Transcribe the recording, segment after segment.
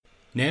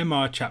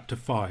Nehemiah chapter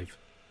 5.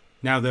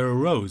 Now there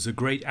arose a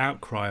great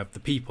outcry of the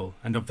people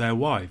and of their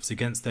wives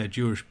against their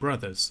Jewish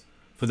brothers.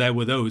 For there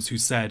were those who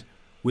said,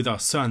 With our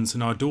sons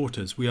and our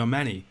daughters we are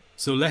many,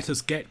 so let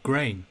us get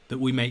grain, that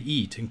we may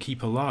eat and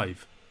keep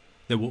alive.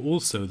 There were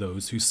also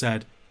those who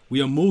said,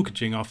 We are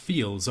mortgaging our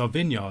fields, our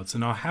vineyards,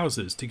 and our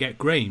houses to get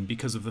grain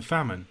because of the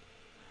famine.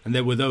 And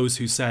there were those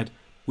who said,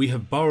 We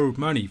have borrowed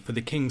money for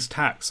the king's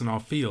tax on our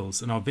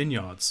fields and our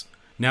vineyards.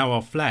 Now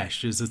our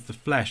flesh is as the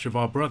flesh of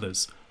our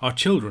brothers, our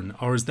children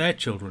are as their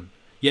children.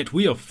 Yet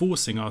we are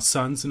forcing our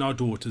sons and our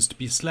daughters to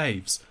be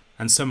slaves,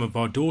 and some of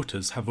our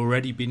daughters have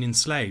already been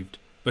enslaved.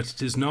 But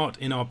it is not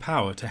in our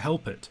power to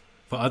help it,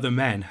 for other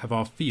men have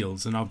our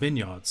fields and our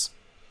vineyards.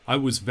 I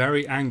was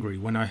very angry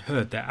when I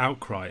heard their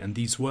outcry and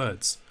these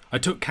words. I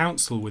took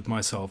counsel with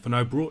myself, and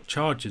I brought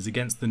charges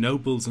against the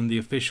nobles and the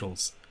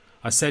officials.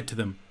 I said to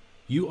them,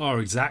 You are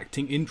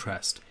exacting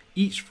interest,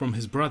 each from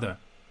his brother.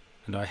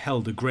 And I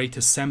held a great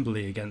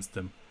assembly against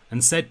them,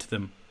 and said to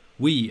them,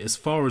 We, as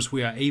far as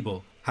we are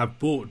able, have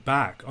bought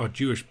back our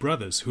Jewish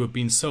brothers who have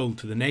been sold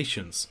to the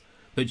nations.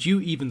 But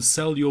you even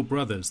sell your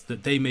brothers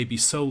that they may be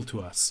sold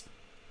to us.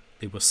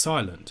 They were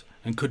silent,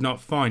 and could not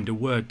find a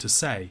word to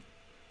say.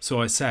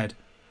 So I said,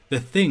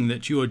 The thing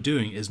that you are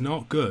doing is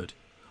not good.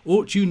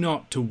 Ought you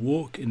not to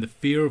walk in the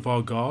fear of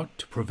our God,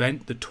 to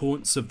prevent the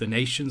taunts of the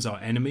nations our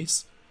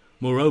enemies?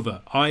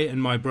 Moreover, I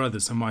and my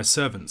brothers and my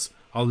servants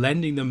are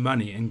lending them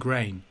money and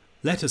grain.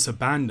 Let us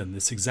abandon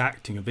this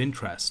exacting of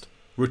interest.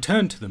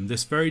 Return to them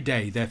this very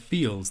day their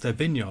fields, their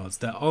vineyards,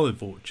 their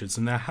olive orchards,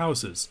 and their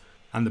houses,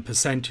 and the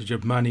percentage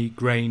of money,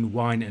 grain,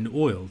 wine, and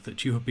oil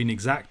that you have been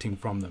exacting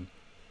from them.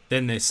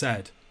 Then they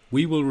said,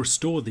 We will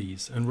restore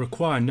these, and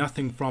require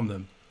nothing from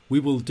them. We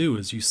will do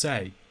as you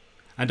say.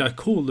 And I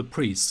called the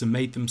priests and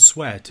made them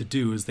swear to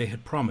do as they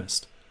had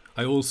promised.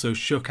 I also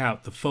shook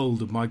out the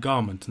fold of my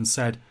garment and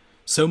said,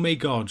 So may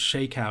God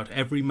shake out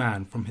every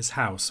man from his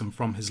house and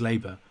from his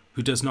labour,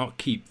 who does not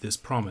keep this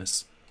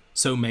promise.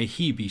 So may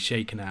he be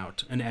shaken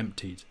out and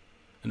emptied.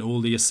 And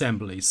all the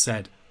assemblies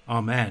said,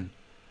 Amen,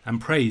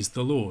 and praised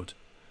the Lord.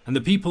 And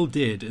the people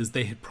did as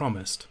they had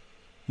promised.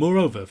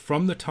 Moreover,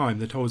 from the time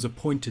that I was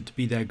appointed to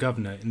be their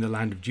governor in the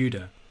land of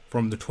Judah,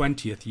 from the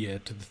 20th year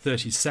to the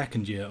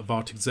 32nd year of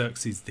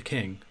Artaxerxes the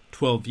king,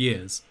 12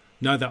 years,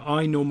 neither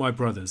I nor my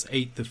brothers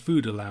ate the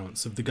food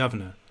allowance of the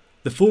governor.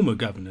 The former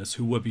governors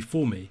who were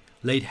before me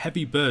laid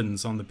heavy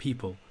burdens on the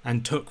people,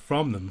 and took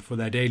from them for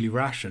their daily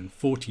ration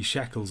 40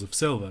 shekels of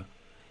silver.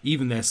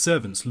 Even their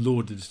servants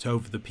lorded it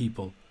over the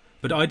people.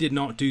 But I did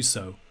not do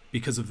so,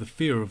 because of the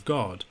fear of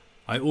God.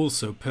 I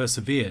also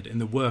persevered in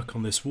the work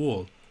on this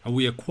wall, and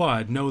we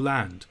acquired no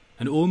land,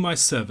 and all my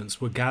servants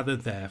were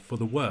gathered there for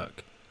the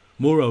work.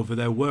 Moreover,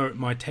 there were at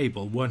my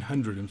table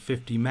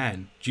 150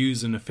 men,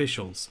 Jews and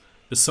officials,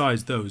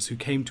 besides those who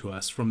came to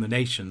us from the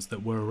nations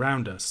that were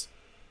around us.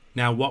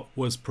 Now what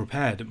was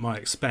prepared at my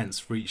expense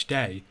for each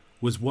day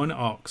was 1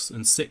 ox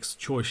and 6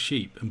 choice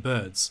sheep and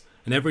birds,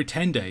 and every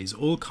 10 days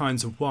all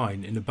kinds of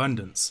wine in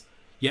abundance.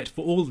 Yet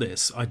for all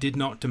this I did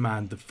not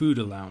demand the food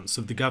allowance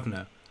of the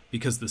governor,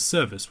 because the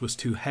service was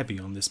too heavy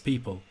on this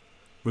people.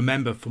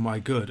 Remember for my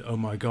good, O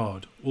my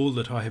God, all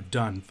that I have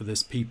done for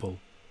this people.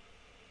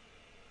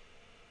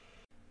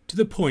 To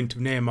the point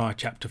of Nehemiah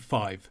chapter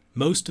 5,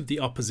 most of the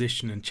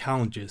opposition and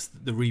challenges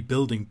that the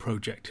rebuilding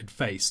project had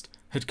faced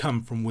had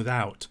come from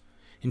without.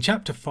 In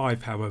chapter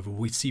 5, however,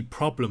 we see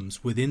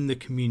problems within the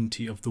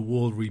community of the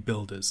wall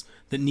rebuilders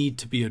that need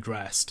to be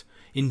addressed: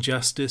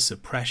 injustice,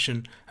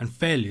 oppression, and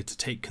failure to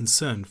take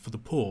concern for the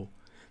poor.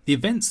 The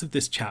events of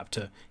this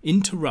chapter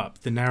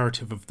interrupt the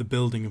narrative of the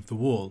building of the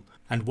wall,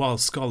 and while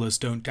scholars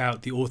don't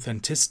doubt the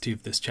authenticity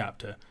of this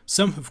chapter,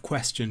 some have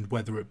questioned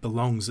whether it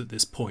belongs at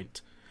this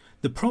point.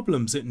 The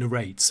problems it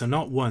narrates are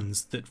not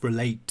ones that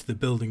relate to the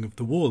building of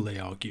the wall, they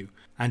argue,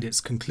 and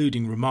its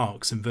concluding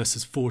remarks in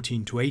verses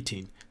 14 to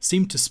 18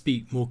 seem to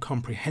speak more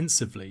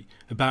comprehensively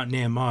about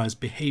Nehemiah's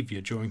behaviour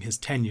during his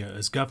tenure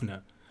as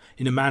governor,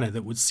 in a manner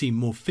that would seem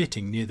more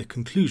fitting near the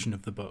conclusion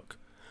of the book.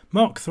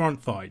 Mark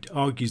Throntveit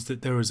argues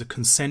that there is a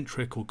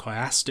concentric or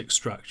chiastic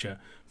structure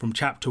from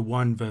chapter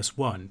 1 verse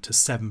 1 to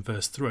 7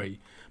 verse 3,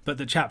 but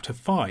that chapter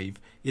 5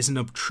 is an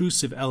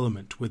obtrusive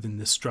element within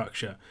this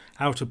structure,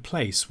 out of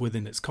place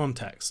within its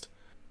context.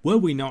 Were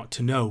we not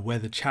to know where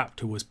the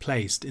chapter was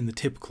placed in the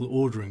typical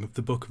ordering of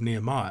the book of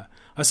Nehemiah,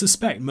 I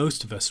suspect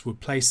most of us would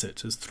place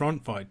it, as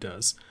Throntveit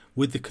does,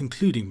 with the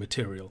concluding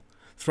material.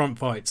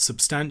 Throntveit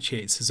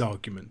substantiates his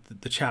argument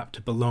that the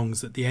chapter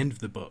belongs at the end of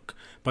the book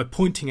by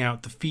pointing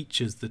out the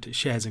features that it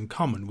shares in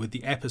common with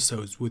the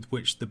episodes with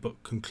which the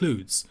book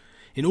concludes.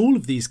 In all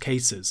of these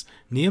cases,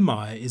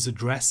 Nehemiah is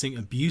addressing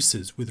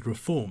abuses with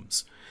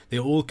reforms. They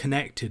are all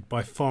connected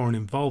by foreign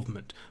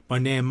involvement, by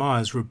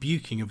Nehemiah's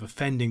rebuking of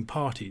offending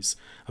parties,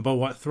 and by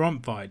what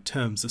Throntveit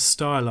terms a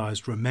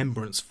stylized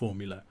remembrance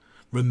formula: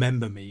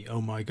 Remember me, O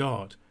my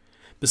God.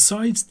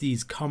 Besides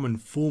these common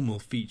formal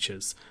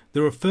features,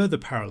 there are further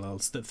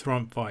parallels that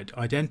Throntveit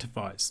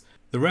identifies.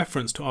 The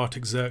reference to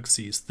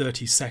Artaxerxes'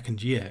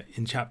 32nd year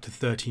in chapter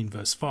 13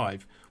 verse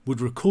 5 would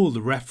recall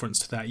the reference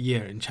to that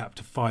year in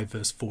chapter 5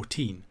 verse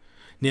 14.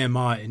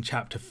 Nehemiah in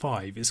chapter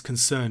 5 is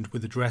concerned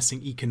with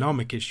addressing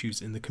economic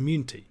issues in the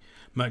community,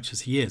 much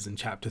as he is in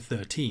chapter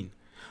 13.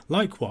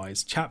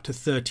 Likewise, chapter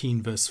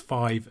 13 verse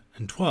 5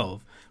 and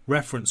 12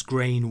 reference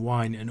grain,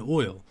 wine and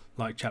oil,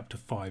 like chapter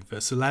 5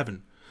 verse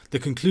 11. The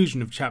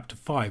conclusion of chapter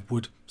 5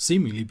 would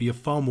seemingly be a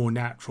far more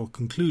natural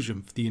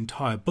conclusion for the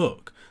entire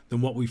book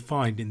than what we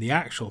find in the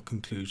actual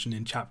conclusion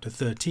in chapter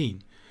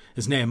 13,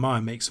 as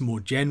Nehemiah makes a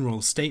more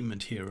general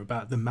statement here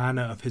about the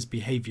manner of his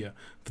behaviour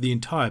for the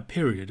entire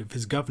period of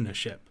his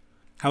governorship.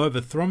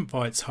 However,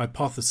 Thrumpvite's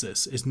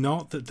hypothesis is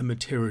not that the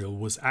material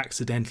was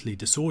accidentally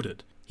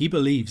disordered. He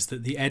believes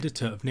that the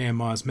editor of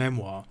Nehemiah's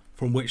memoir,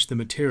 from which the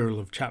material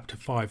of chapter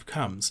 5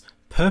 comes,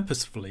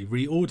 purposefully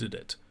reordered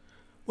it.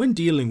 When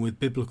dealing with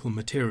biblical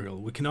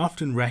material, we can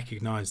often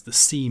recognize the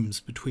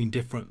seams between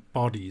different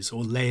bodies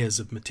or layers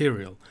of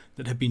material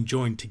that have been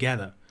joined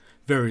together,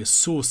 various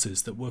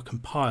sources that were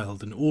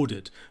compiled and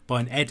ordered by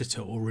an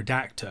editor or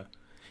redactor.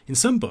 In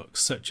some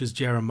books, such as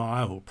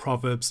Jeremiah or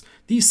Proverbs,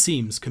 these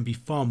seams can be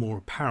far more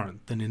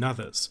apparent than in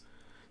others.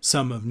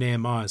 Some of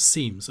Nehemiah's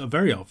seams are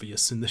very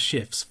obvious in the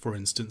shifts, for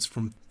instance,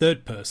 from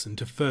third-person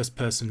to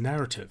first-person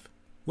narrative.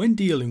 When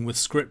dealing with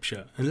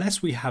scripture,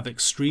 unless we have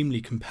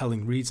extremely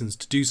compelling reasons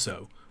to do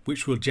so,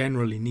 which will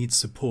generally need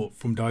support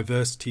from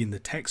diversity in the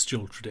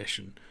textual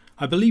tradition,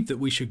 I believe that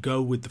we should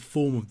go with the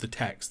form of the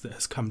text that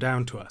has come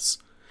down to us.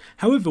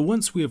 However,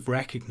 once we have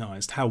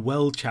recognized how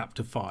well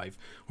chapter 5,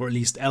 or at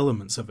least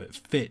elements of it,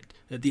 fit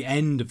at the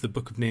end of the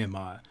book of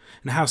Nehemiah,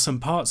 and how some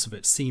parts of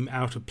it seem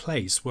out of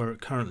place where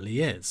it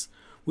currently is,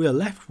 we are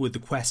left with the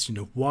question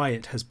of why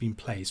it has been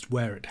placed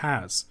where it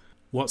has.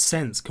 What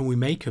sense can we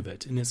make of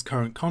it in its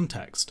current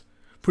context?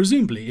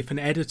 Presumably, if an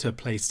editor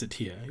placed it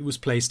here, it was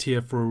placed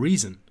here for a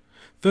reason.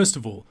 First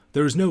of all,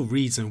 there is no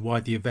reason why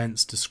the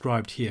events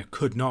described here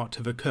could not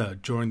have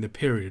occurred during the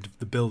period of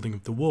the building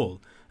of the wall,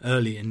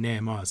 early in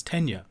Nehemiah's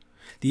tenure.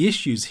 The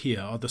issues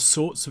here are the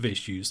sorts of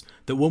issues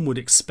that one would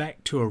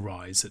expect to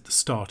arise at the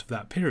start of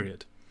that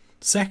period.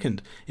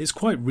 Second, it's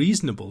quite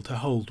reasonable to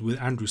hold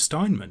with Andrew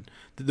Steinman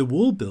that the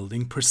wall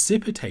building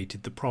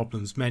precipitated the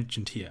problems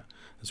mentioned here,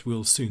 as we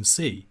will soon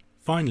see.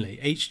 Finally,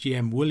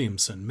 H.G.M.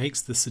 Williamson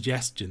makes the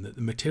suggestion that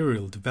the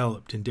material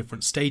developed in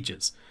different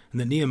stages, and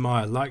that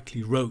Nehemiah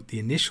likely wrote the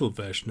initial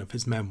version of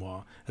his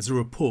memoir as a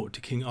report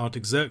to King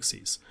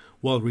Artaxerxes,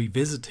 while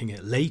revisiting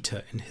it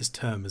later in his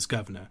term as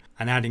governor,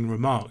 and adding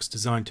remarks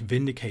designed to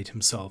vindicate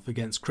himself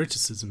against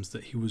criticisms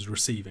that he was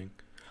receiving.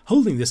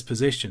 Holding this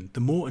position, the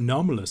more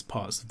anomalous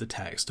parts of the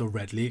text are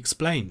readily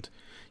explained.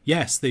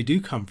 Yes, they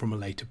do come from a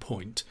later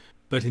point,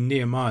 but in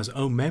Nehemiah's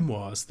own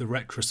memoirs the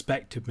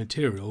retrospective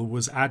material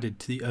was added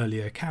to the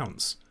earlier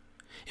accounts.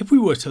 If we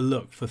were to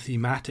look for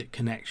thematic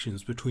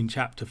connections between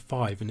chapter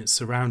 5 and its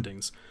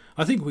surroundings,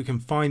 I think we can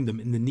find them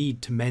in the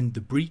need to mend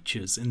the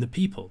breaches in the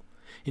people.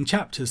 In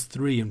chapters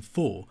 3 and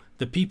 4,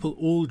 the people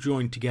all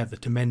joined together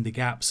to mend the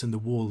gaps in the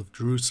wall of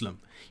Jerusalem,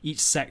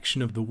 each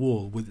section of the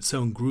wall with its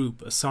own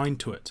group assigned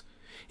to it.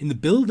 In the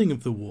building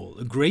of the wall,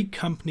 a great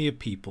company of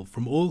people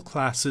from all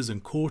classes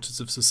and quarters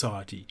of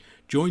society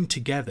joined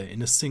together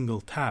in a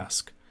single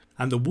task,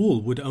 and the wall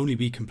would only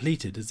be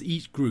completed as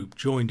each group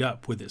joined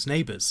up with its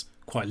neighbours,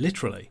 quite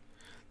literally.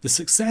 The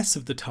success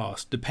of the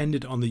task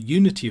depended on the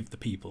unity of the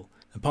people,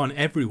 upon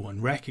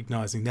everyone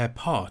recognising their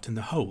part in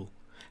the whole.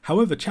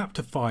 However,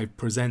 chapter 5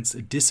 presents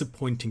a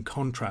disappointing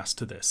contrast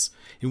to this,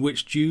 in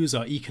which Jews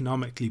are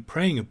economically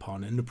preying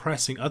upon and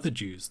oppressing other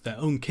Jews, their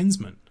own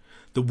kinsmen.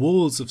 The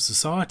walls of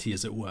society,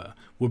 as it were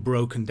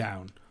broken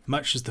down,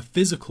 much as the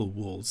physical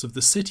walls of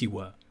the city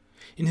were.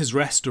 In his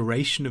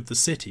restoration of the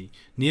city,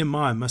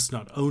 Nehemiah must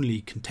not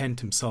only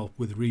content himself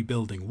with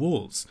rebuilding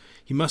walls,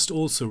 he must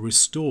also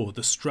restore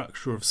the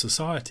structure of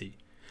society.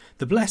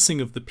 The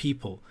blessing of the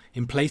people,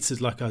 in places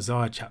like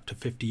Isaiah chapter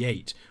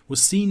 58,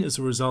 was seen as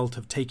a result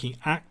of taking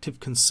active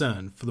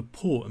concern for the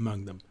poor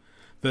among them,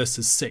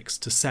 verses 6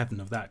 to 7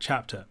 of that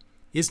chapter.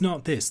 Is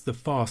not this the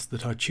fast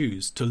that I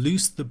choose, to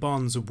loose the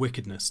bonds of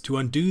wickedness, to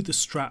undo the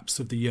straps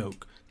of the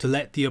yoke, to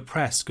let the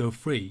oppressed go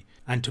free,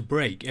 and to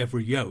break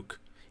every yoke?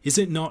 Is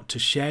it not to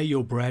share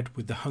your bread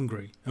with the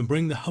hungry, and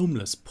bring the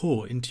homeless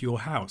poor into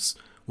your house,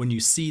 when you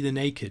see the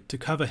naked to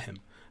cover him,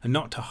 and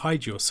not to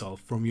hide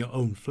yourself from your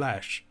own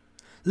flesh?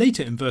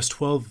 Later in verse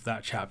 12 of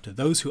that chapter,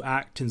 those who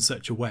act in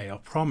such a way are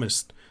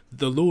promised that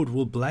the Lord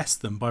will bless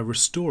them by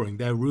restoring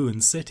their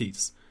ruined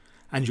cities.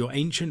 And your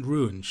ancient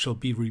ruins shall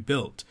be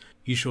rebuilt.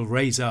 You shall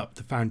raise up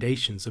the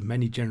foundations of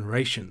many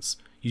generations.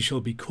 You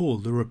shall be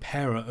called the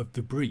repairer of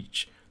the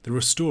breach, the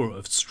restorer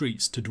of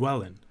streets to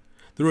dwell in.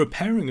 The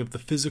repairing of the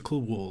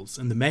physical walls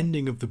and the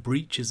mending of the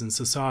breaches in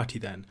society,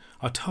 then,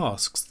 are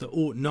tasks that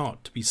ought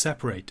not to be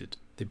separated.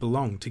 They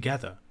belong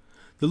together.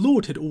 The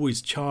Lord had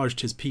always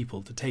charged his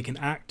people to take an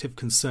active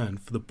concern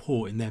for the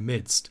poor in their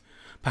midst,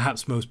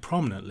 perhaps most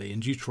prominently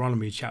in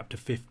Deuteronomy chapter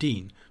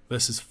 15,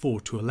 verses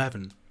 4 to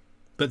 11.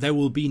 But there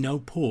will be no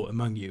poor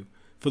among you,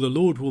 for the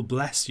Lord will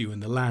bless you in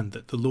the land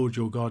that the Lord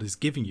your God is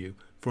giving you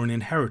for an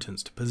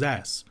inheritance to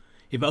possess,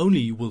 if only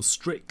you will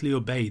strictly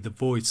obey the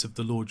voice of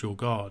the Lord your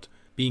God,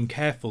 being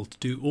careful to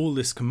do all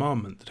this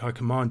commandment that I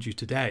command you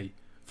today.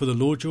 For the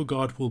Lord your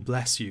God will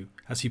bless you,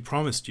 as he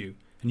promised you,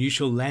 and you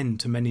shall lend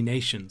to many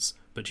nations,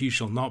 but you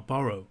shall not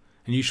borrow,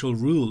 and you shall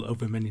rule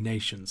over many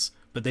nations,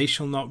 but they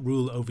shall not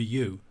rule over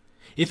you.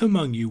 If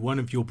among you one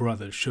of your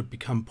brothers should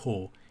become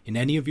poor, in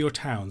any of your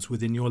towns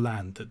within your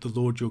land that the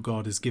Lord your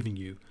God is giving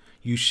you,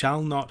 you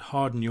shall not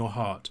harden your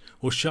heart,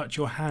 or shut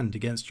your hand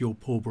against your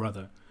poor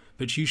brother,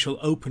 but you shall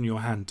open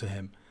your hand to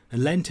him,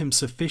 and lend him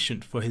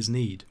sufficient for his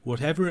need,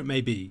 whatever it may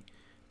be.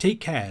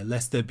 Take care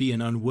lest there be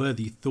an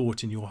unworthy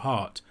thought in your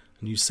heart,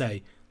 and you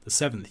say, The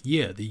 7th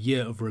year, the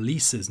year of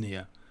release, is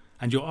near,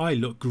 and your eye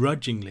look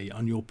grudgingly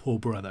on your poor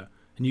brother,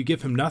 and you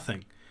give him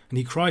nothing, and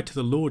he cry to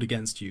the Lord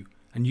against you,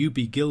 and you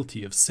be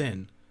guilty of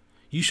sin.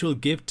 You shall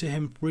give to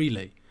him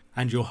freely,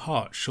 and your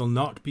heart shall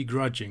not be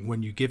grudging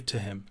when you give to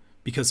him,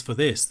 because for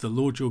this the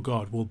Lord your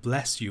God will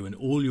bless you in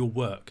all your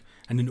work,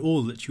 and in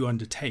all that you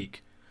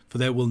undertake. For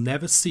there will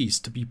never cease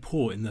to be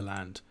poor in the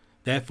land.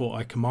 Therefore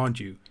I command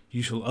you,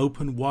 you shall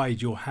open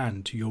wide your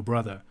hand to your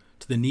brother,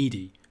 to the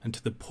needy, and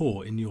to the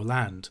poor in your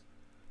land.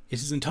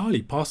 It is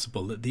entirely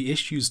possible that the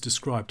issues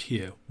described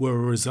here were a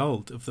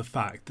result of the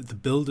fact that the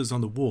builders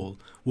on the wall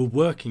were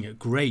working at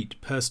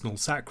great personal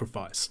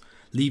sacrifice,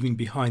 leaving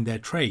behind their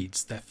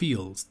trades, their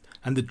fields,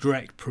 and the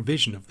direct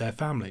provision of their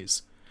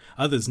families.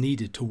 Others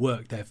needed to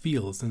work their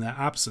fields in their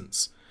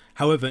absence.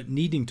 However,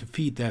 needing to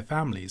feed their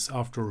families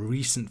after a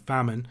recent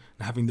famine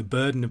and having the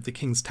burden of the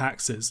king's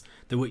taxes,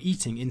 they were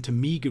eating into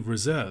meagre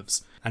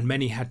reserves, and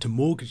many had to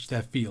mortgage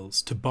their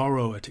fields, to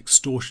borrow at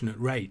extortionate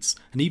rates,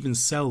 and even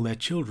sell their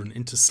children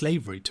into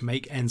slavery to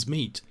make ends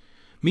meet.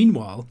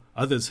 Meanwhile,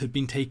 others had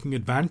been taking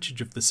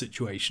advantage of the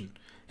situation,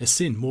 a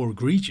sin more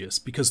egregious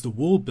because the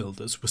wall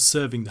builders were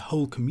serving the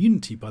whole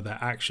community by their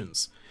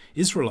actions.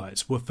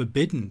 Israelites were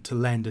forbidden to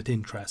lend at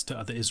interest to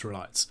other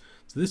Israelites,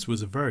 so this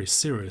was a very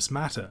serious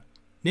matter.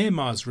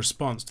 Nehemiah's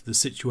response to the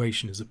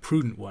situation is a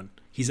prudent one.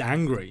 He's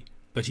angry,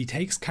 but he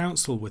takes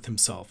counsel with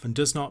himself and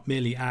does not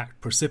merely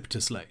act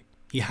precipitously.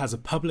 He has a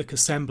public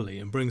assembly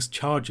and brings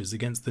charges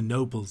against the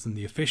nobles and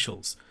the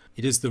officials.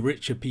 It is the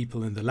richer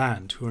people in the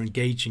land who are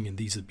engaging in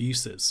these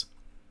abuses.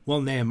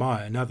 While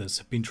Nehemiah and others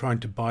have been trying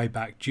to buy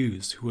back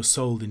Jews who were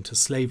sold into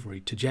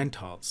slavery to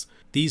Gentiles,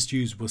 these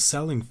Jews were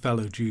selling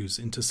fellow Jews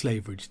into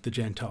slavery to the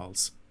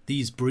Gentiles.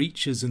 These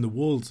breaches in the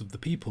walls of the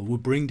people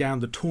would bring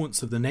down the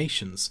taunts of the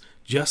nations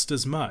just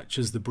as much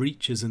as the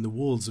breaches in the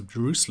walls of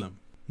Jerusalem.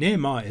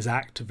 Nehemiah is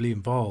actively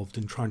involved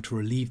in trying to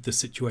relieve the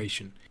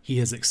situation. He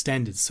has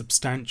extended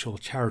substantial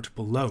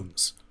charitable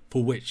loans,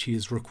 for which he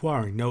is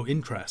requiring no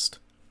interest.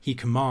 He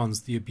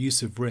commands the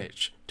abusive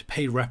rich to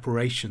pay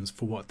reparations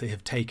for what they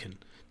have taken,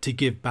 to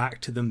give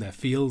back to them their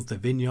fields, their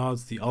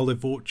vineyards, the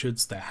olive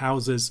orchards, their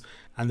houses,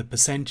 and the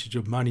percentage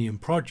of money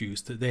and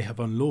produce that they have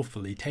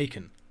unlawfully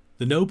taken.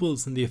 The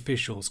nobles and the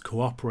officials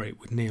cooperate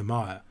with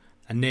Nehemiah,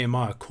 and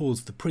Nehemiah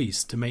calls the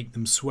priests to make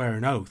them swear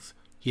an oath.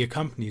 He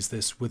accompanies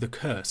this with a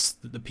curse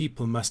that the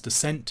people must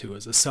assent to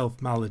as a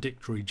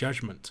self-maledictory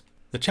judgment.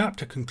 The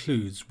chapter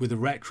concludes with a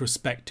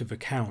retrospective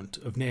account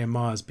of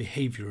Nehemiah's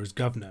behaviour as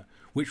governor,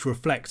 which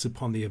reflects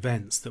upon the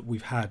events that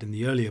we've had in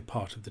the earlier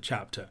part of the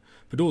chapter,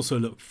 but also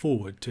look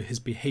forward to his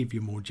behaviour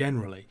more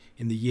generally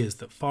in the years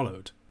that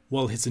followed.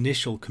 While his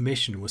initial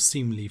commission was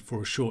seemingly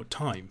for a short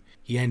time,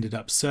 he ended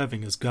up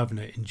serving as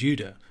governor in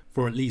Judah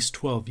for at least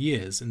 12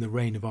 years in the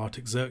reign of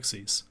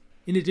Artaxerxes.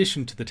 In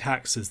addition to the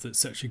taxes that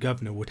such a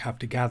governor would have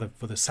to gather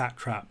for the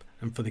satrap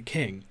and for the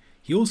king,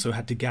 he also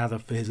had to gather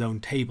for his own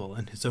table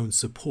and his own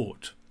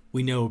support.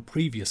 We know of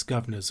previous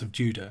governors of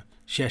Judah,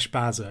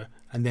 Sheshbazzar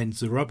and then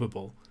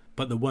Zerubbabel,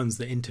 but the ones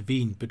that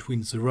intervened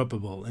between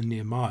Zerubbabel and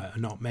Nehemiah are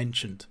not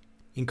mentioned.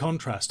 In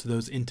contrast to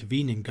those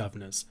intervening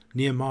governors,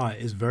 Nehemiah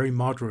is very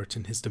moderate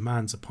in his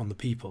demands upon the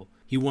people.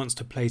 He wants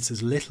to place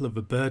as little of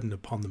a burden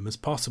upon them as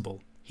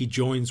possible. He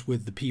joins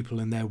with the people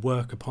in their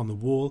work upon the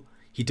wall.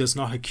 He does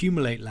not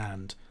accumulate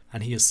land,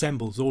 and he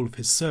assembles all of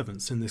his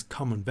servants in this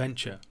common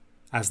venture.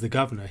 As the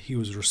governor, he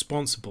was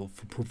responsible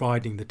for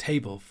providing the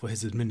table for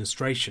his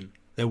administration.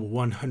 There were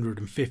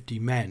 150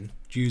 men,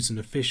 Jews and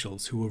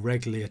officials, who were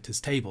regularly at his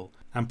table,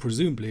 and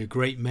presumably a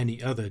great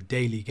many other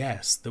daily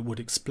guests that would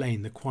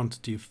explain the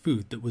quantity of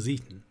food that was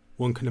eaten.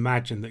 One can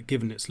imagine that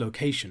given its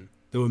location,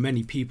 there were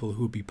many people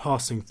who would be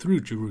passing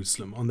through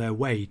Jerusalem on their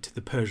way to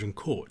the Persian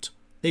court.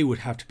 They would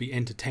have to be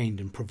entertained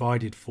and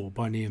provided for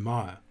by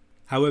Nehemiah.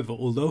 However,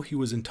 although he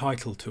was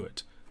entitled to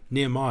it,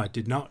 Nehemiah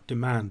did not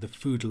demand the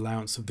food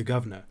allowance of the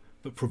governor,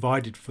 but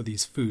provided for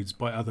these foods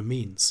by other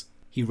means.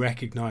 He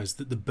recognized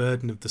that the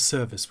burden of the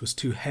service was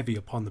too heavy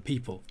upon the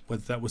people,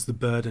 whether that was the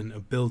burden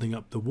of building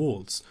up the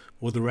walls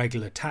or the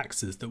regular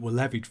taxes that were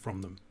levied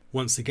from them.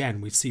 Once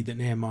again, we see that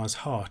Nehemiah's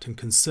heart and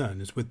concern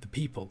is with the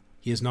people.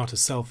 He is not a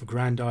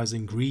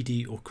self-aggrandizing,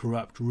 greedy or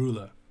corrupt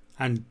ruler.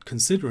 And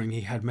considering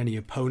he had many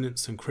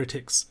opponents and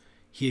critics,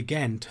 he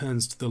again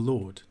turns to the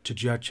Lord to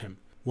judge him.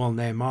 While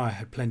Nehemiah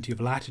had plenty of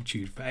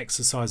latitude for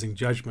exercising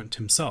judgment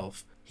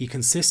himself, he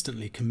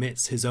consistently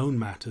commits his own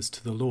matters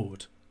to the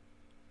Lord.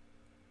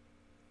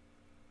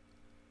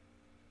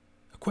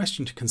 A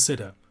question to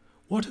consider: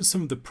 what are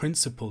some of the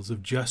principles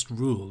of just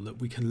rule that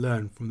we can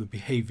learn from the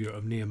behaviour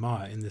of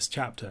Nehemiah in this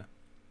chapter?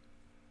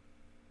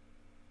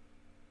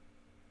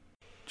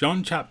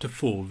 John chapter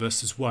 4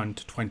 verses 1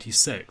 to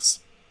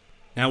 26.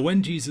 Now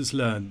when Jesus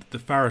learned that the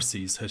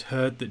Pharisees had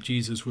heard that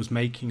Jesus was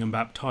making and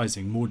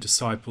baptizing more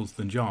disciples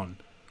than John,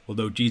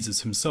 although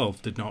Jesus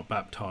himself did not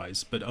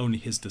baptize, but only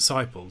his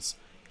disciples,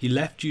 he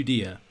left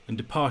Judea and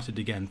departed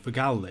again for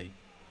Galilee.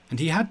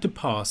 And he had to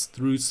pass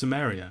through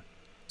Samaria.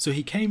 So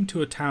he came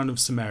to a town of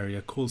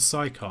Samaria called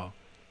Sychar,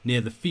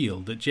 near the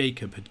field that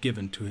Jacob had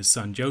given to his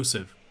son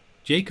Joseph.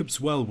 Jacob's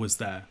well was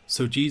there,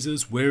 so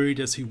Jesus, wearied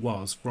as he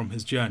was from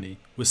his journey,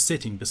 was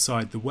sitting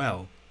beside the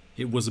well.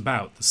 It was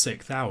about the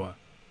 6th hour.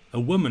 A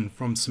woman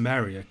from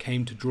Samaria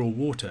came to draw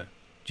water.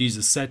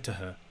 Jesus said to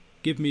her,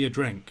 "Give me a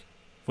drink,"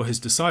 for his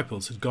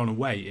disciples had gone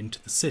away into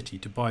the city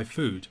to buy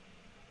food.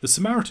 The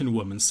Samaritan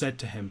woman said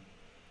to him,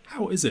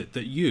 "How is it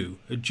that you,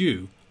 a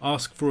Jew,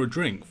 ask for a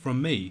drink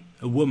from me,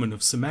 a woman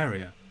of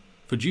Samaria?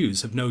 For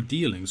Jews have no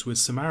dealings with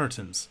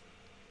Samaritans."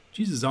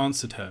 Jesus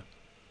answered her,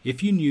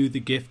 "If you knew the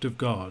gift of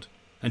God,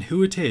 and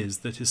who it is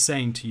that is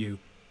saying to you,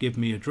 'Give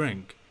me a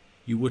drink,'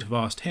 you would have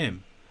asked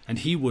him, and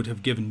he would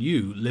have given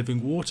you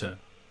living water."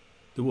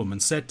 The woman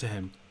said to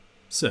him,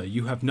 "Sir,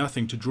 you have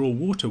nothing to draw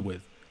water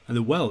with, and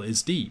the well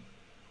is deep.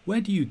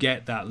 Where do you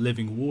get that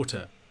living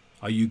water?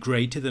 Are you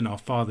greater than our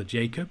father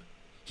Jacob?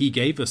 He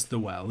gave us the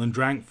well and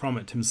drank from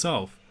it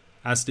himself,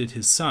 as did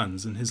his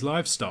sons and his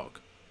livestock."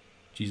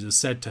 Jesus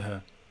said to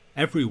her,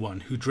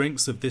 "Everyone who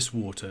drinks of this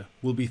water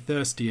will be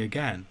thirsty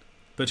again,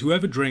 but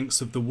whoever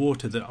drinks of the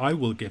water that I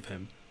will give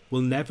him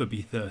will never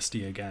be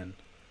thirsty again.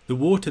 The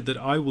water that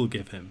I will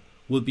give him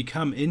will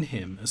become in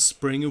him a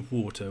spring of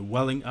water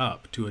welling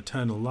up to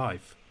eternal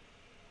life."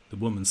 The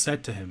woman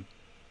said to him,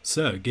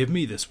 "Sir, give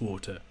me this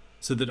water,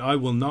 so that I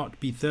will not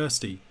be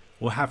thirsty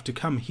or have to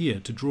come here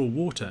to draw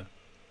water."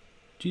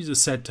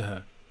 Jesus said to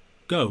her,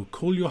 "Go,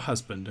 call your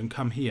husband and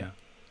come here."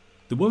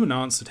 The woman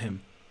answered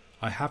him,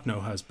 "I have no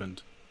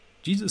husband."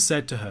 Jesus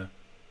said to her,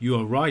 "You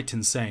are right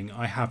in saying,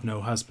 'I have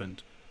no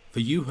husband,' for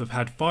you have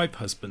had 5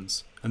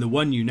 husbands, and the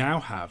one you now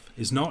have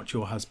is not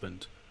your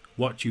husband.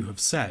 What you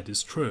have said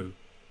is true."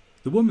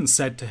 The woman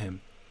said to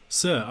him,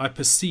 "Sir, I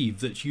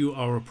perceive that you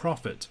are a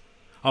prophet.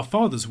 Our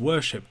fathers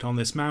worshipped on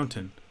this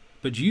mountain,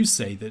 but you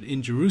say that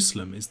in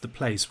Jerusalem is the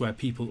place where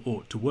people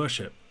ought to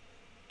worship."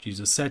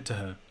 Jesus said to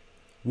her,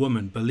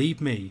 "Woman,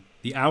 believe me,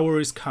 the hour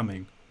is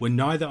coming when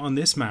neither on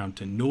this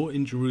mountain nor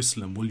in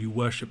Jerusalem will you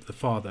worship the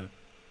Father.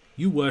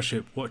 You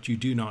worship what you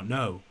do not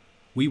know.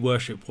 We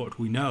worship what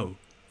we know,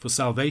 for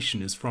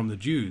salvation is from the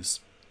Jews.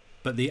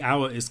 But the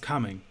hour is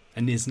coming,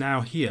 and is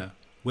now here,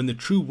 when the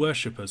true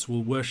worshippers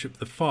will worship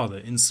the Father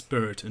in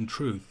spirit and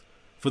truth,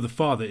 for the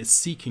Father is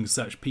seeking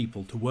such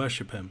people to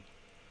worship him.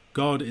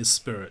 God is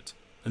spirit,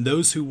 and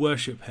those who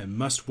worship him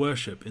must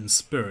worship in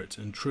spirit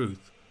and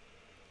truth."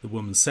 The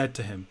woman said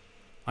to him,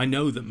 "I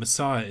know that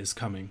Messiah is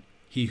coming,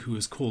 he who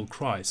is called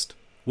Christ.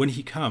 When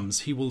he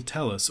comes, he will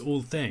tell us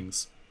all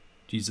things."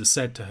 Jesus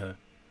said to her,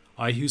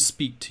 "I who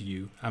speak to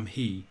you am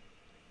he."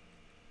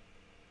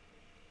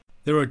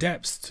 There are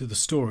depths to the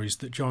stories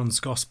that John's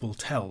Gospel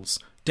tells,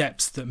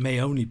 depths that may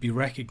only be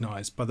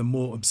recognized by the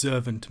more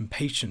observant and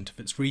patient of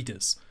its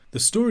readers. The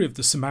story of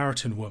the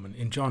Samaritan woman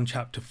in John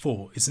chapter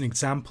 4 is an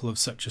example of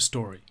such a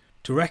story.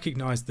 To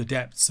recognize the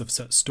depths of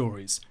such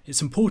stories,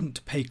 it's important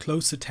to pay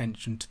close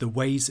attention to the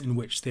ways in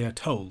which they are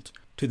told,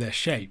 to their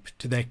shape,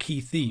 to their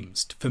key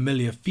themes, to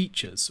familiar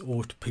features,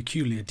 or to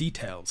peculiar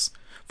details.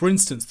 For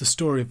instance, the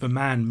story of a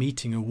man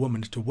meeting a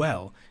woman at a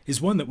well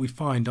is one that we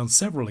find on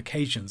several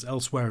occasions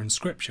elsewhere in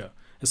Scripture,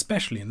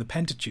 especially in the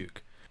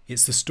Pentateuch.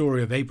 It's the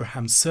story of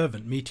Abraham's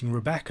servant meeting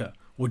Rebekah,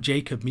 or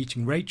Jacob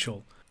meeting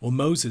Rachel, or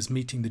Moses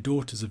meeting the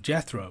daughters of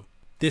Jethro.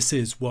 This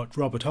is what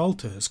Robert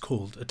Alter has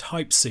called a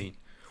type scene.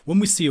 When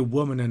we see a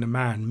woman and a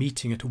man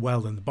meeting at a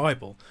well in the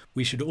Bible,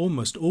 we should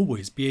almost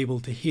always be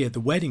able to hear the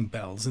wedding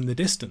bells in the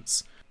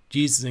distance.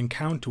 Jesus'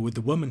 encounter with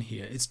the woman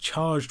here is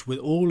charged with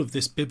all of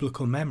this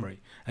biblical memory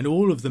and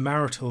all of the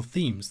marital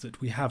themes that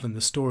we have in the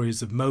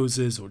stories of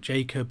Moses or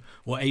Jacob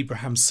or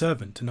Abraham's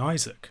servant and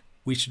Isaac.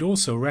 We should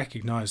also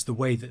recognize the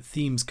way that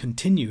themes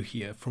continue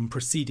here from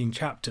preceding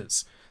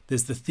chapters.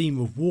 There's the theme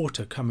of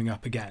water coming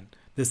up again.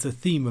 There's the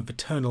theme of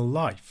eternal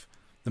life.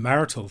 The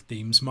marital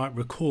themes might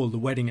recall the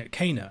wedding at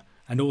Cana,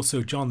 and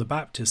also John the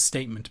Baptist's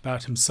statement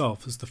about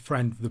himself as the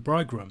friend of the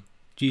bridegroom.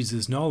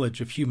 Jesus'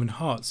 knowledge of human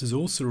hearts is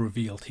also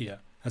revealed here,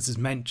 as is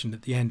mentioned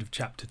at the end of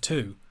chapter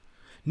 2.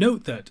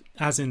 Note that,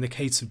 as in the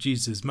case of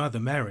Jesus' mother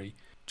Mary,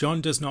 John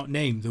does not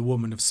name the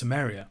woman of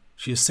Samaria.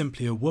 She is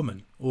simply a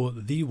woman, or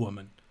the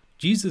woman.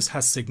 Jesus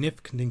has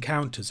significant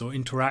encounters or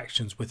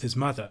interactions with his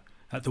mother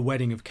at the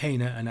wedding of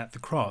Cana and at the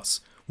cross,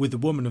 with the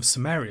woman of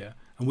Samaria,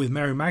 and with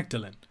Mary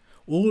Magdalene,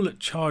 all at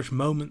charged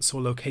moments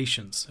or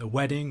locations, a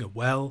wedding, a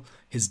well,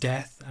 his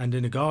death, and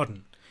in a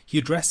garden. He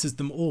addresses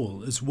them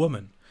all as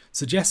woman,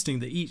 suggesting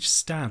that each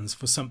stands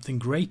for something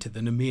greater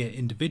than a mere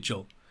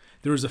individual.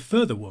 There is a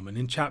further woman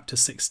in chapter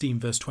 16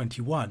 verse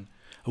 21,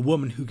 a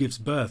woman who gives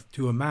birth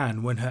to a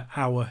man when her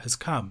hour has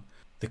come.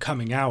 The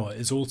coming hour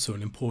is also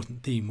an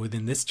important theme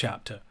within this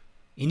chapter.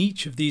 In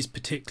each of these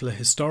particular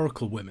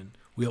historical women,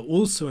 we are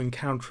also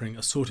encountering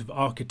a sort of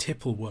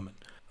archetypal woman,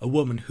 a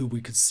woman who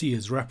we could see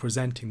as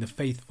representing the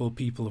faithful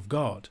people of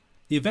God.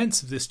 The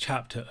events of this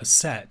chapter are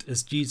set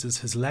as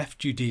Jesus has left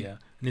Judea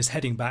and is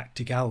heading back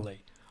to Galilee.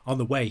 On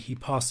the way he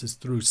passes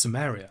through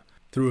Samaria,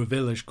 through a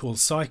village called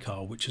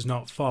Sychar, which is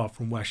not far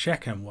from where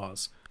Shechem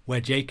was,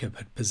 where Jacob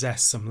had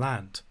possessed some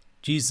land.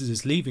 Jesus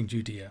is leaving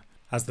Judea,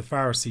 as the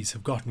Pharisees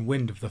have gotten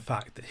wind of the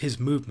fact that his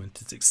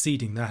movement is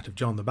exceeding that of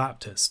John the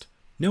Baptist.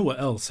 Nowhere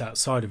else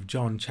outside of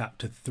John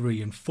chapter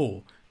 3 and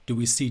 4 do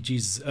we see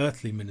Jesus'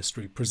 earthly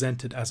ministry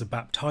presented as a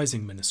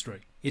baptizing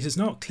ministry. It is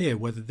not clear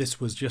whether this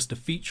was just a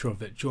feature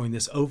of it during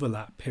this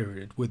overlap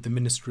period with the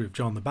ministry of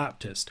John the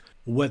Baptist,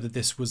 or whether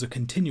this was a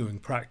continuing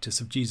practice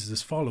of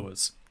Jesus'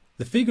 followers.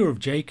 The figure of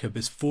Jacob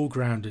is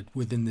foregrounded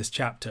within this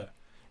chapter.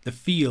 The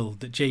field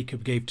that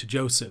Jacob gave to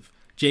Joseph,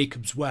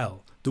 Jacob's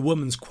well, the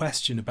woman's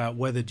question about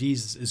whether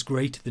Jesus is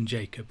greater than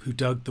Jacob, who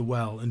dug the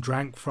well and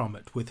drank from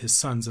it with his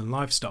sons and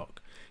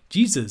livestock.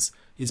 Jesus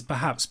is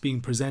perhaps being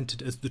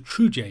presented as the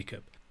true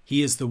Jacob.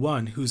 He is the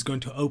one who is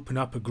going to open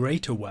up a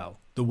greater well,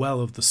 the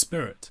well of the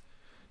Spirit.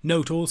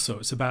 Note also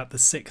it's about the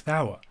 6th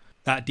hour.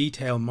 That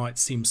detail might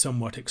seem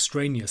somewhat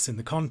extraneous in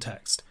the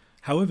context.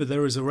 However,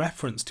 there is a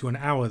reference to an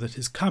hour that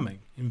is coming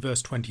in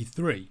verse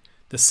 23,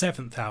 the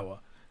 7th hour,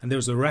 and there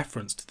is a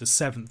reference to the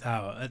 7th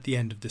hour at the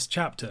end of this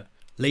chapter.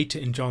 Later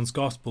in John's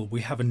Gospel,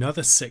 we have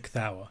another 6th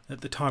hour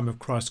at the time of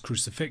Christ's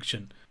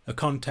crucifixion, a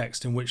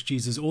context in which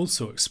Jesus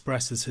also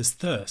expresses his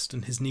thirst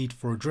and his need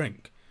for a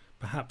drink.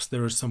 Perhaps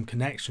there is some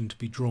connection to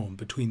be drawn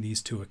between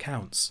these two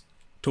accounts.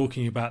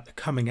 Talking about the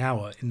coming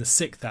hour in the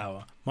 6th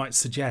hour might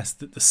suggest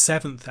that the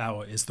 7th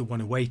hour is the one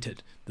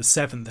awaited, the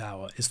 7th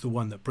hour is the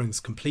one that brings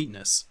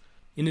completeness.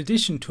 In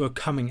addition to a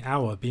coming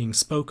hour being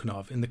spoken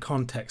of in the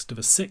context of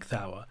a 6th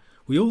hour,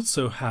 we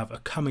also have a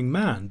coming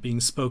man being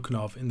spoken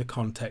of in the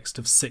context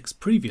of 6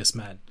 previous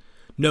men.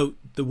 Note,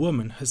 the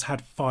woman has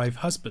had 5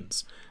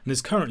 husbands and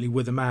is currently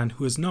with a man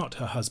who is not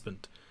her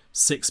husband.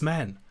 6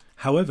 men.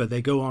 However,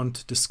 they go on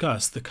to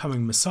discuss the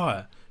coming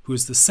Messiah, who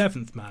is the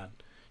 7th man.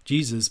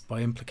 Jesus,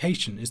 by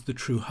implication, is the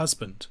true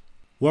husband.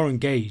 Warren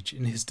Gage,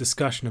 in his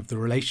discussion of the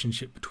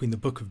relationship between the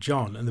book of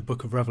John and the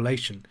book of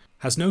Revelation,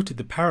 has noted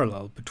the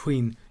parallel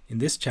between, in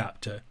this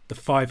chapter, the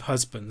 5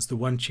 husbands, the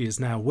one she is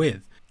now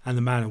with, and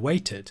the man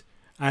awaited,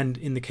 and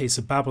in the case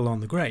of Babylon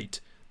the Great,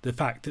 the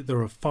fact that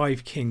there are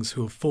 5 kings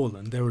who have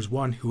fallen, there is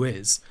one who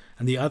is,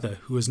 and the other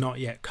who has not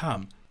yet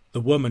come. The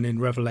woman in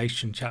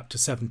Revelation chapter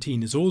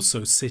 17 is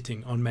also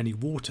sitting on many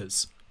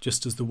waters,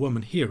 just as the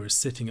woman here is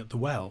sitting at the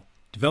well.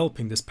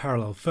 Developing this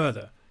parallel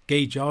further,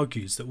 Gage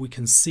argues that we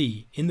can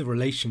see in the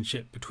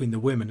relationship between the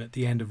women at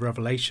the end of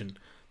Revelation,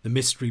 the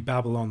mystery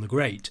Babylon the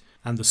Great,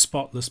 and the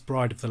spotless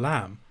bride of the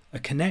Lamb, a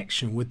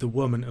connection with the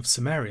woman of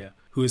Samaria,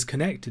 who is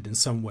connected in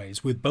some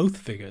ways with both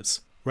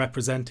figures,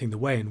 representing the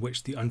way in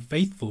which the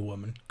unfaithful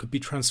woman could be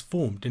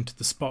transformed into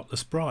the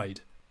spotless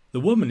bride. The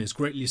woman is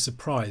greatly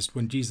surprised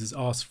when Jesus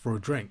asks for a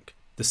drink.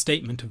 The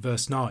statement of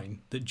verse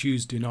 9, that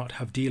Jews do not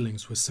have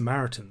dealings with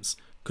Samaritans,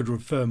 could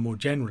refer more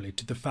generally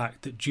to the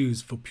fact that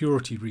Jews, for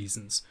purity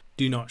reasons,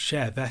 do not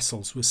share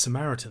vessels with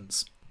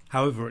Samaritans.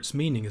 However, its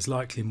meaning is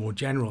likely more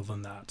general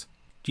than that.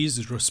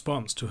 Jesus'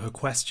 response to her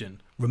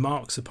question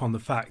remarks upon the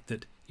fact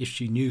that if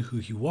she knew who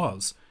he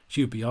was,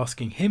 she would be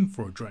asking him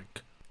for a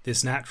drink.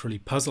 This naturally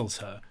puzzles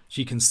her.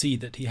 She can see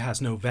that he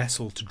has no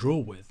vessel to draw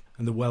with,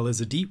 and the well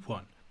is a deep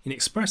one. In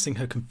expressing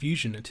her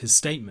confusion at his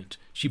statement,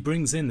 she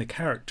brings in the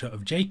character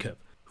of Jacob,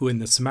 who in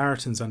the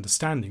Samaritans'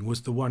 understanding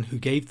was the one who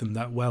gave them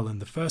that well in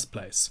the first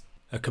place.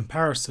 A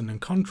comparison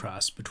and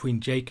contrast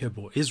between Jacob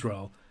or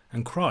Israel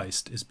and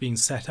Christ is being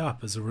set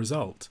up as a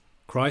result.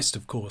 Christ,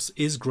 of course,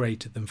 is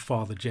greater than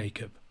Father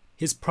Jacob.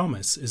 His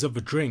promise is of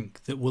a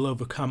drink that will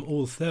overcome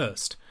all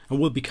thirst and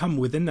will become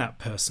within that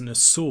person a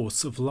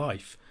source of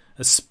life,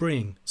 a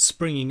spring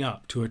springing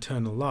up to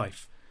eternal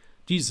life.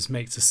 Jesus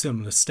makes a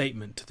similar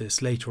statement to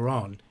this later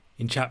on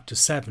in chapter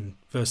 7,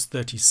 verse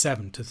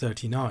 37 to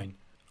 39.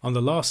 On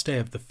the last day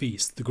of the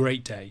feast, the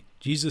great day,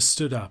 Jesus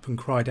stood up and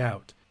cried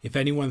out, "If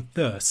anyone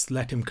thirsts,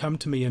 let him come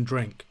to me and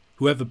drink.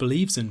 Whoever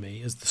believes in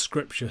me, as the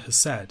scripture has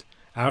said,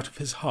 out of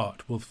his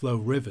heart will flow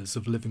rivers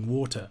of living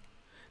water."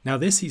 Now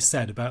this he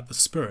said about the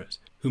Spirit,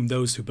 whom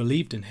those who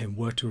believed in him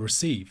were to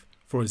receive,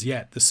 for as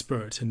yet the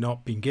Spirit had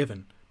not been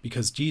given,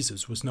 because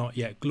Jesus was not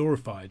yet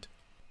glorified.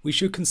 We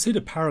should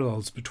consider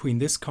parallels between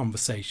this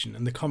conversation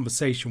and the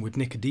conversation with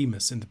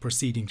Nicodemus in the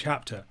preceding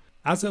chapter.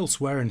 As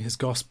elsewhere in his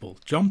Gospel,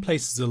 John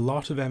places a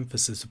lot of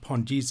emphasis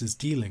upon Jesus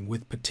dealing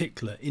with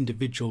particular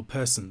individual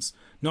persons,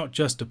 not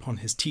just upon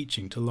his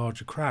teaching to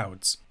larger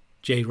crowds.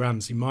 J.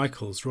 Ramsey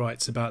Michaels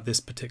writes about this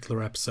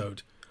particular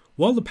episode.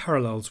 While the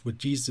parallels with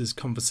Jesus'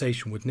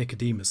 conversation with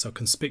Nicodemus are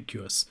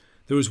conspicuous,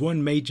 there is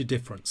one major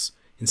difference.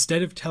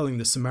 Instead of telling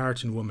the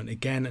Samaritan woman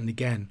again and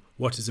again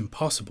what is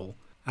impossible,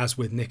 as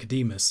with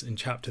Nicodemus in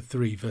chapter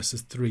 3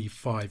 verses 3,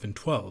 5 and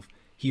 12,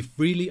 he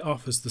freely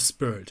offers the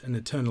Spirit and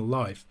eternal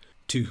life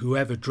to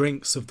whoever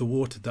drinks of the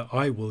water that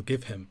I will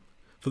give him.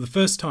 For the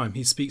first time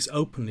he speaks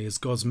openly as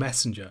God's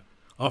messenger,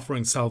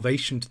 offering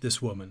salvation to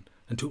this woman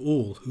and to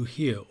all who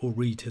hear or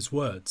read his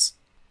words.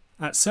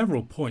 At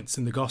several points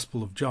in the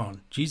Gospel of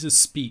John, Jesus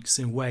speaks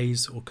in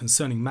ways or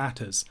concerning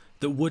matters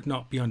that would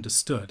not be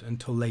understood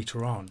until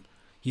later on.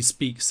 He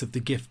speaks of the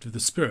gift of the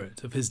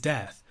Spirit, of his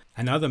death,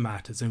 and other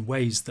matters in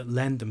ways that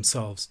lend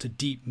themselves to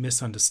deep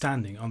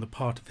misunderstanding on the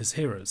part of his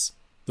hearers.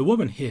 The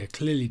woman here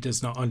clearly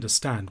does not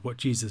understand what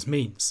Jesus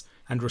means,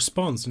 and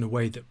responds in a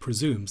way that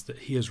presumes that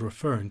he is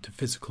referring to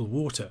physical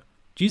water.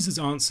 Jesus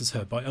answers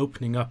her by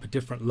opening up a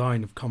different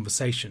line of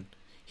conversation.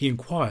 He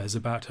inquires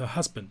about her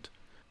husband.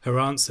 Her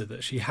answer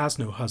that she has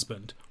no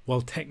husband,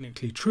 while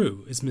technically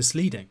true, is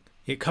misleading.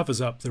 It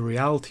covers up the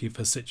reality of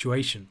her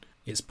situation.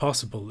 It's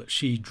possible that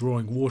she,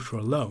 drawing water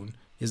alone,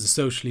 is a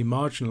socially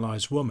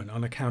marginalized woman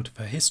on account of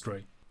her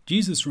history.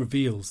 Jesus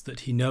reveals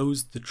that he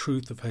knows the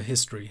truth of her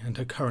history and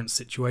her current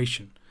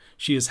situation.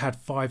 She has had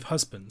 5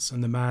 husbands,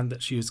 and the man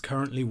that she is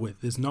currently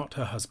with is not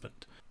her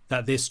husband.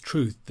 That this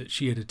truth that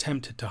she had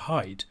attempted to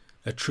hide,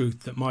 a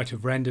truth that might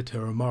have rendered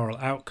her a moral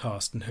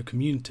outcast in her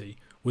community,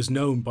 was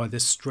known by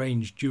this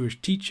strange Jewish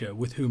teacher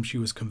with whom she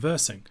was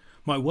conversing,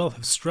 might well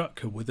have struck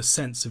her with a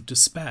sense of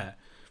despair,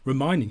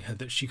 reminding her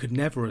that she could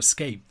never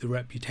escape the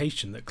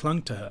reputation that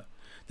clung to her.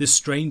 This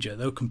stranger,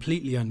 though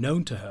completely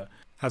unknown to her,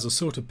 has a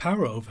sort of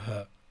power over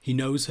her. He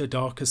knows her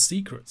darkest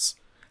secrets.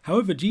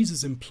 However,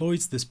 Jesus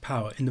employs this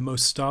power in the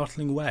most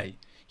startling way.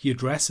 He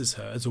addresses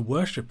her as a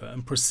worshipper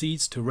and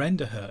proceeds to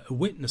render her a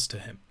witness to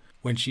him.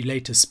 When she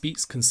later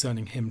speaks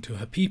concerning him to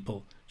her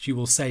people, she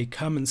will say,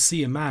 "Come and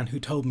see a man who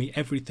told me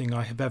everything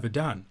I have ever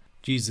done."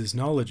 Jesus'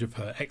 knowledge of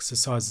her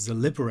exercises a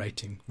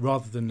liberating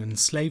rather than an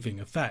enslaving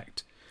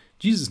effect.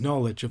 Jesus'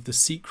 knowledge of the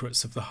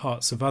secrets of the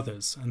hearts of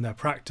others and their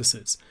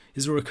practices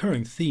is a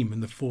recurring theme in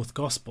the 4th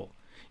Gospel.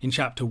 In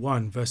chapter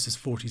 1, verses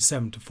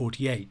 47 to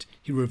 48,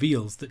 he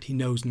reveals that he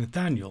knows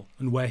Nathanael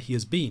and where he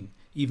has been,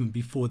 even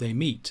before they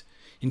meet.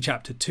 In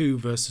chapter 2,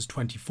 verses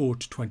 24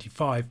 to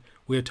 25,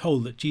 we are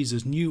told that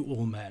Jesus knew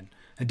all men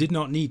and did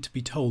not need to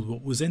be told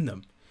what was in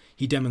them.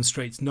 He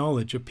demonstrates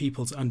knowledge of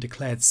people's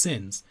undeclared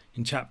sins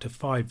in chapter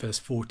 5, verse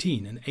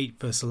 14 and 8,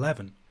 verse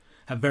 11.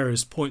 At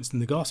various points in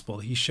the Gospel,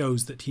 he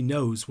shows that he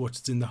knows what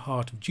is in the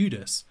heart of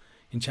Judas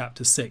in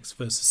chapter 6,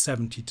 verses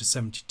 70 to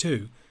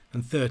 72,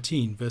 and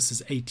 13,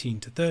 verses 18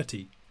 to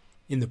 30.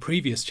 In the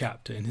previous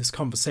chapter, in his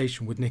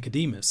conversation with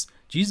Nicodemus,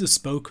 Jesus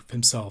spoke of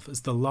himself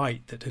as the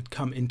light that had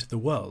come into the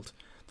world,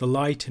 the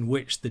light in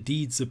which the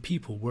deeds of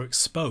people were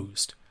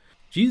exposed.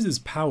 Jesus'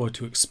 power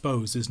to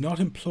expose is not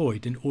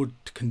employed in order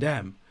to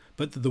condemn,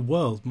 but that the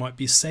world might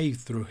be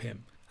saved through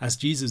him, as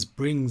Jesus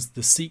brings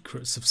the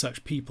secrets of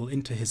such people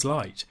into his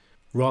light.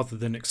 Rather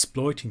than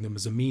exploiting them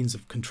as a means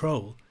of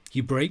control, he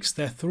breaks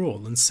their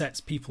thrall and sets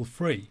people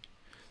free.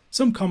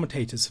 Some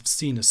commentators have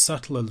seen a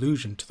subtle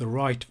allusion to the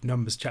rite of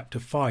Numbers chapter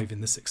 5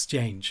 in this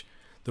exchange.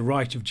 The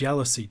rite of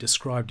jealousy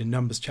described in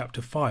Numbers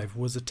chapter 5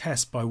 was a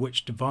test by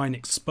which divine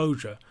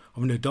exposure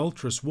of an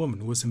adulterous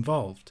woman was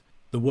involved.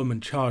 The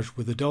woman charged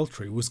with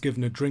adultery was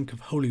given a drink of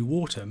holy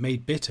water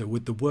made bitter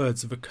with the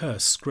words of a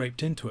curse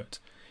scraped into it.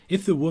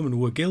 If the woman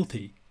were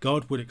guilty,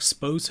 God would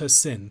expose her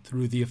sin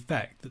through the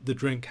effect that the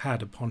drink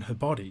had upon her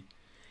body.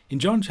 In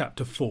John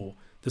chapter 4,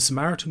 the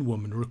Samaritan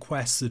woman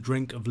requests a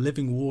drink of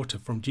living water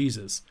from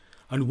Jesus,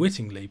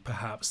 unwittingly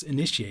perhaps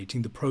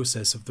initiating the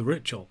process of the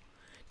ritual.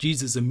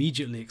 Jesus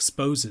immediately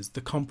exposes the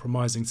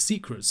compromising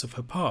secrets of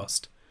her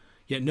past,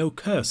 yet no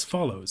curse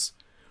follows.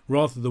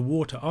 Rather, the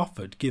water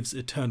offered gives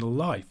eternal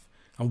life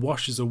and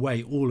washes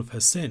away all of her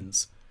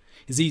sins.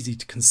 It's easy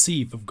to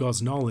conceive of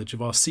God's knowledge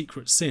of our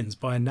secret sins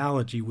by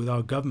analogy with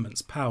our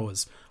government's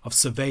powers of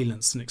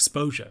surveillance and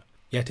exposure.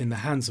 Yet in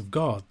the hands of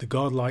God, the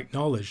godlike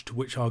knowledge to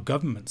which our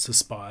governments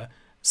aspire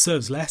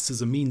serves less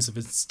as a means of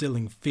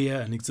instilling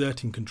fear and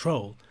exerting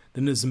control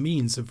than as a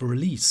means of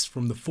release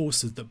from the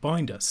forces that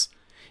bind us.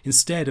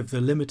 Instead of the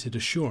limited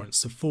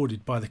assurance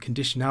afforded by the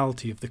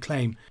conditionality of the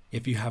claim,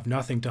 "If you have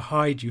nothing to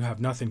hide, you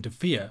have nothing to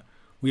fear,"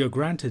 we are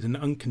granted an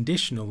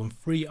unconditional and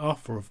free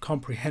offer of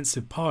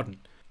comprehensive pardon,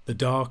 the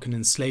dark and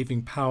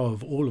enslaving power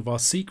of all of our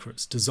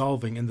secrets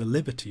dissolving in the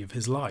liberty of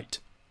his light.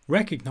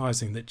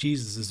 Recognizing that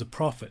Jesus is a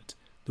prophet,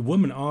 the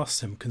woman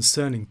asks him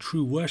concerning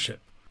true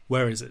worship.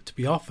 Where is it to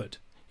be offered?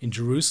 In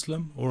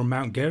Jerusalem or on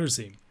Mount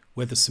Gerizim,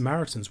 where the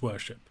Samaritans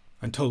worship?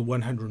 Until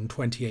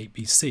 128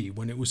 BC,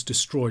 when it was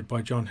destroyed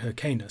by John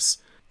Hyrcanus,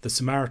 the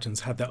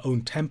Samaritans had their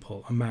own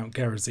temple on Mount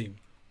Gerizim.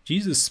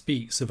 Jesus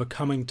speaks of a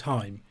coming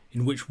time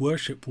in which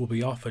worship will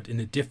be offered in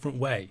a different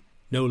way,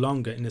 no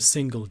longer in a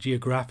single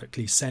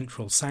geographically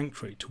central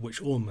sanctuary to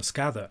which all must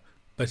gather,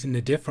 but in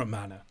a different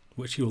manner,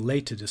 which he will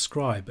later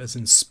describe as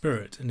in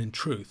spirit and in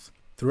truth.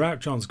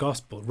 Throughout John's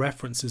Gospel,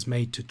 reference is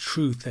made to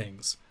true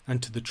things,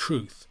 and to the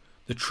truth,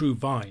 the true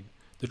vine,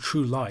 the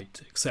true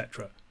light,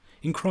 etc.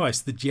 In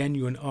Christ, the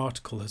genuine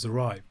article has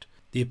arrived,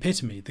 the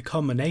epitome, the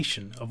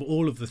culmination of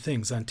all of the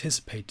things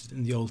anticipated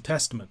in the Old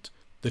Testament.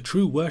 The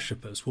true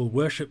worshippers will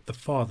worship the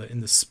Father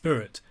in the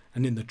Spirit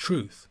and in the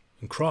truth,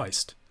 in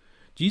Christ.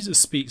 Jesus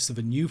speaks of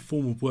a new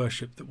form of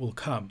worship that will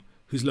come,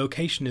 whose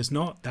location is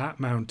not that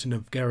mountain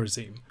of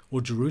Gerizim or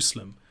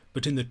Jerusalem,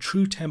 but in the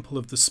true temple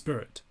of the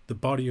Spirit, the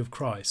body of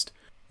Christ.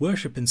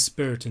 Worship in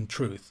spirit and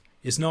truth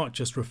is not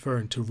just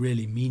referring to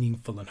really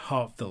meaningful and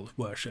heartfelt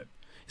worship.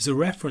 It's a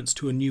reference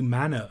to a new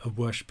manner of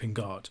worshipping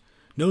God,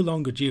 no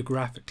longer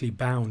geographically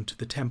bound to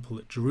the temple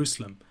at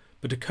Jerusalem,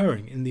 but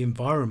occurring in the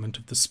environment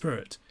of the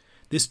Spirit.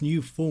 This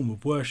new form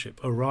of worship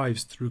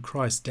arrives through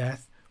Christ's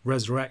death,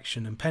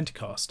 resurrection and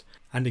Pentecost,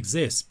 and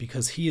exists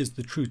because he is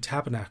the true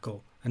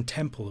tabernacle and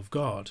temple of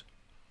God.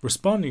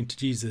 Responding to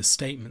Jesus'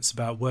 statements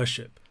about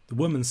worship, the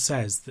woman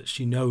says that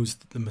she knows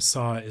that the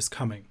Messiah is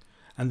coming,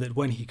 and that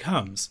when he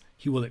comes,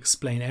 he will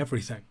explain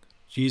everything.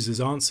 Jesus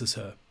answers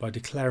her by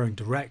declaring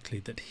directly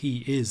that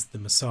he is the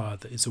Messiah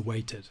that is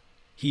awaited.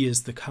 He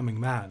is the coming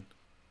man.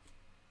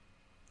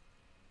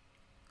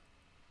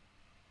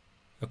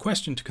 A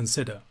question to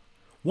consider.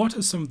 What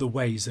are some of the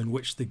ways in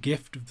which the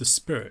gift of the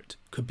Spirit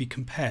could be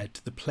compared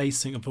to the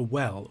placing of a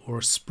well or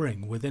a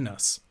spring within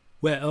us?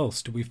 Where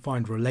else do we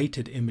find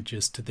related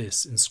images to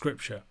this in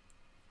Scripture?